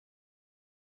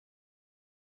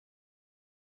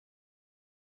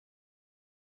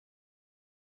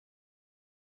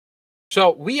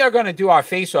So we are going to do our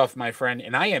face-off, my friend,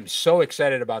 and I am so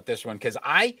excited about this one because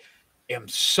I am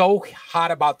so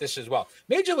hot about this as well.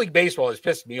 Major League Baseball has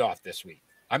pissed me off this week.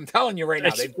 I'm telling you right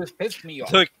now, they've just pissed me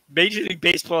off. Look, Major League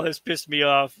Baseball has pissed me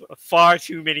off far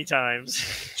too many times.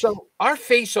 So our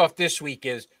face-off this week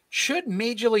is, should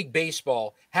Major League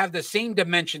Baseball have the same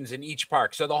dimensions in each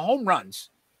park? So the home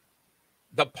runs,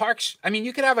 the parks, I mean,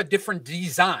 you could have a different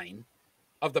design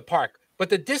of the park, but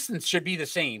the distance should be the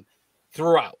same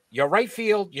throughout. Your right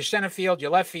field, your center field,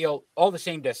 your left field, all the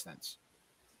same distance.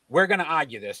 We're going to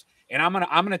argue this, and I'm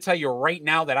going to tell you right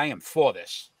now that I am for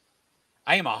this.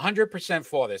 I am 100%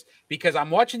 for this because I'm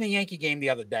watching the Yankee game the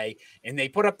other day, and they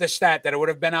put up the stat that it would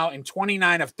have been out in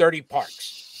 29 of 30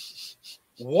 parks.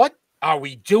 What are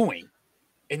we doing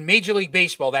in Major League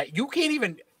Baseball that you can't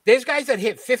even – there's guys that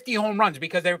hit 50 home runs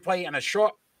because they were playing on a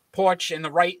short porch in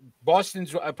the right –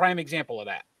 Boston's a prime example of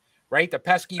that, right? The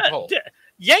pesky pole.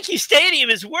 Yankee Stadium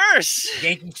is worse.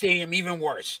 Yankee Stadium even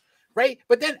worse. Right.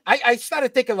 But then I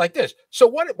started thinking like this. So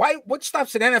what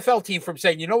stops an NFL team from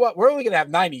saying, you know what, we're only going to have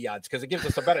 90 yards because it gives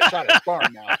us a better shot at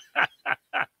scoring now.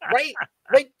 Right.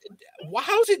 Like,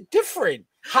 how's it different?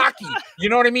 Hockey. You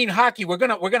know what I mean? Hockey. We're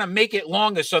going to make it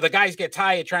longer so the guys get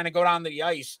tired trying to go down to the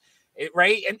ice.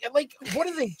 Right. And like, what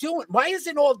are they doing? Why is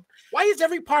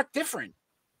every park different?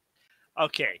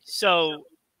 Okay. So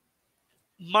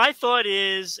my thought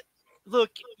is,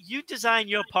 look, you design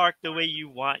your park the way you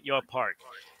want your park.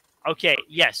 Okay,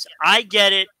 yes, I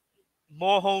get it.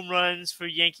 More home runs for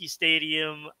Yankee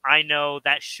Stadium. I know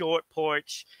that short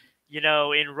porch,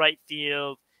 in right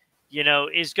field,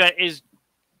 is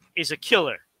a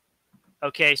killer.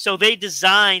 Okay, so they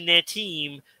design their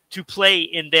team to play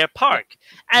in their park,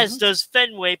 as does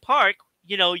Fenway Park.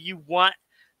 You want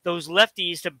those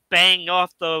lefties to bang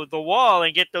off the wall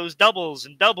and get those doubles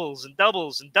and doubles and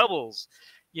doubles and doubles.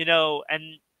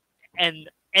 And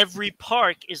every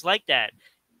park is like that.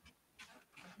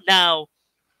 Now,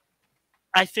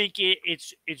 I think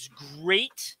it's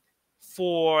great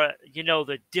for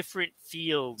the different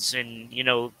fields and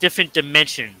different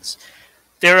dimensions.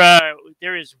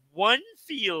 There is one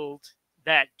field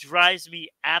that drives me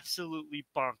absolutely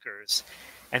bonkers,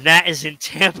 and that is in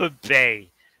Tampa Bay.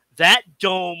 That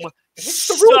dome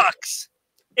sucks.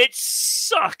 It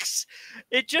sucks.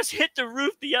 It just hit the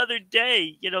roof the other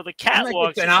day. The catwalk.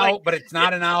 It's an out, but it's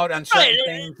not an out on certain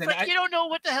things. Like you don't know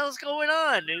what the hell's going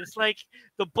on. It's like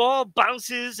the ball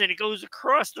bounces and it goes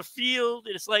across the field.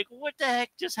 It's like, what the heck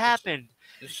just happened?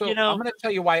 So I'm going to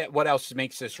tell you what else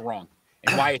makes this wrong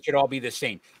and why it should all be the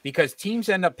same. Because teams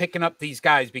end up picking up these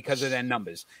guys because of their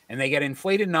numbers, and they get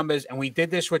inflated numbers. And we did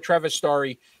this with Trevor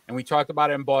Story, and we talked about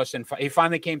it in Boston. He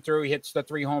finally came through. He hits the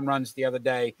 3 home runs the other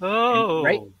day. Oh, and,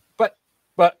 right.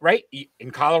 But right in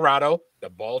Colorado, the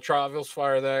ball travels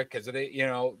farther because of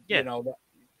the,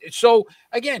 So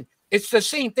again, it's the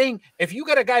same thing. If you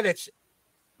got a guy that's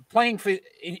playing for,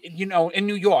 in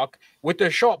New York with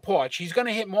the short porch, he's going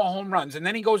to hit more home runs, and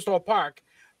then he goes to a park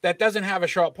that doesn't have a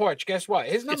short porch. Guess what?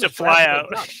 His numbers it's a flyout.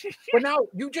 But now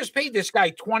you just paid this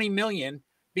guy $20 million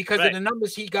because of the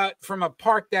numbers he got from a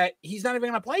park that he's not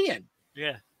even going to play in.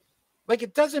 Yeah. Like,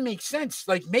 it doesn't make sense.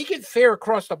 Like, make it fair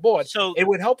across the board. So it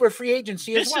would help with free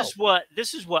agency as well.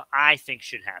 This is what I think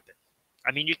should happen.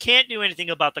 I mean, you can't do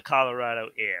anything about the Colorado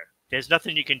air. There's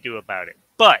nothing you can do about it.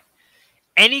 But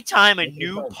anytime a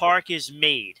new park is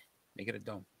made, make it a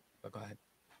dome. But go ahead.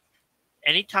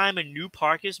 Anytime a new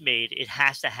park is made, it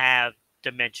has to have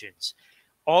dimensions.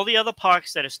 All the other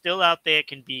parks that are still out there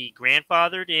can be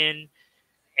grandfathered in,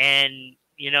 and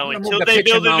until they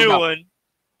build a new one.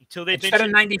 Instead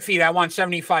of 90 feet, I want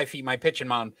 75 feet, my pitching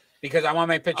mound, because I want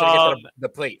my pitcher to get to the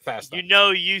plate faster.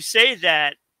 You say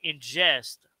that in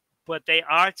jest, but they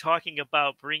are talking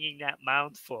about bringing that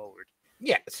mound forward.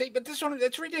 Yeah, see, but this one,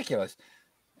 it's ridiculous.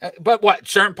 But what,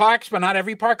 certain parks, but not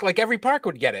every park? Like, every park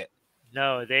would get it.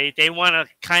 No, they want to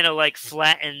kind of like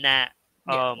flatten that,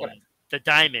 the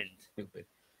diamond. Stupid.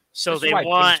 So they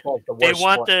want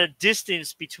the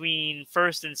distance between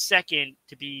first and second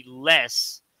to be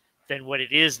less than what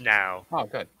it is now. Oh,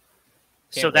 good.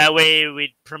 That way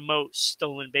we'd promote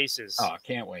stolen bases. Oh,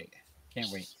 can't wait.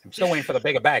 I'm still waiting for the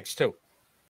bigger bags too.